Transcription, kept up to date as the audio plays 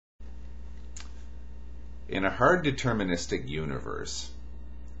In a hard deterministic universe,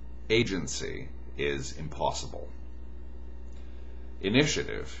 agency is impossible.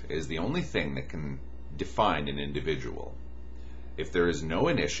 Initiative is the only thing that can define an individual. If there is no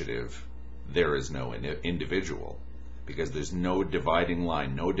initiative, there is no individual, because there's no dividing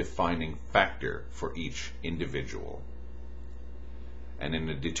line, no defining factor for each individual. And in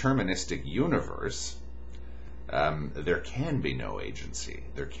a deterministic universe, there can be no agency,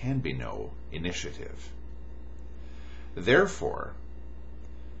 there can be no initiative. Therefore,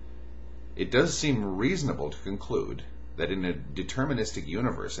 it does seem reasonable to conclude that in a deterministic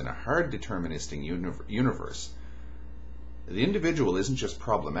universe, in a hard deterministic universe, the individual isn't just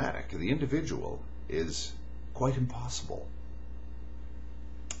problematic, the individual is quite impossible.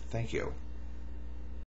 Thank you.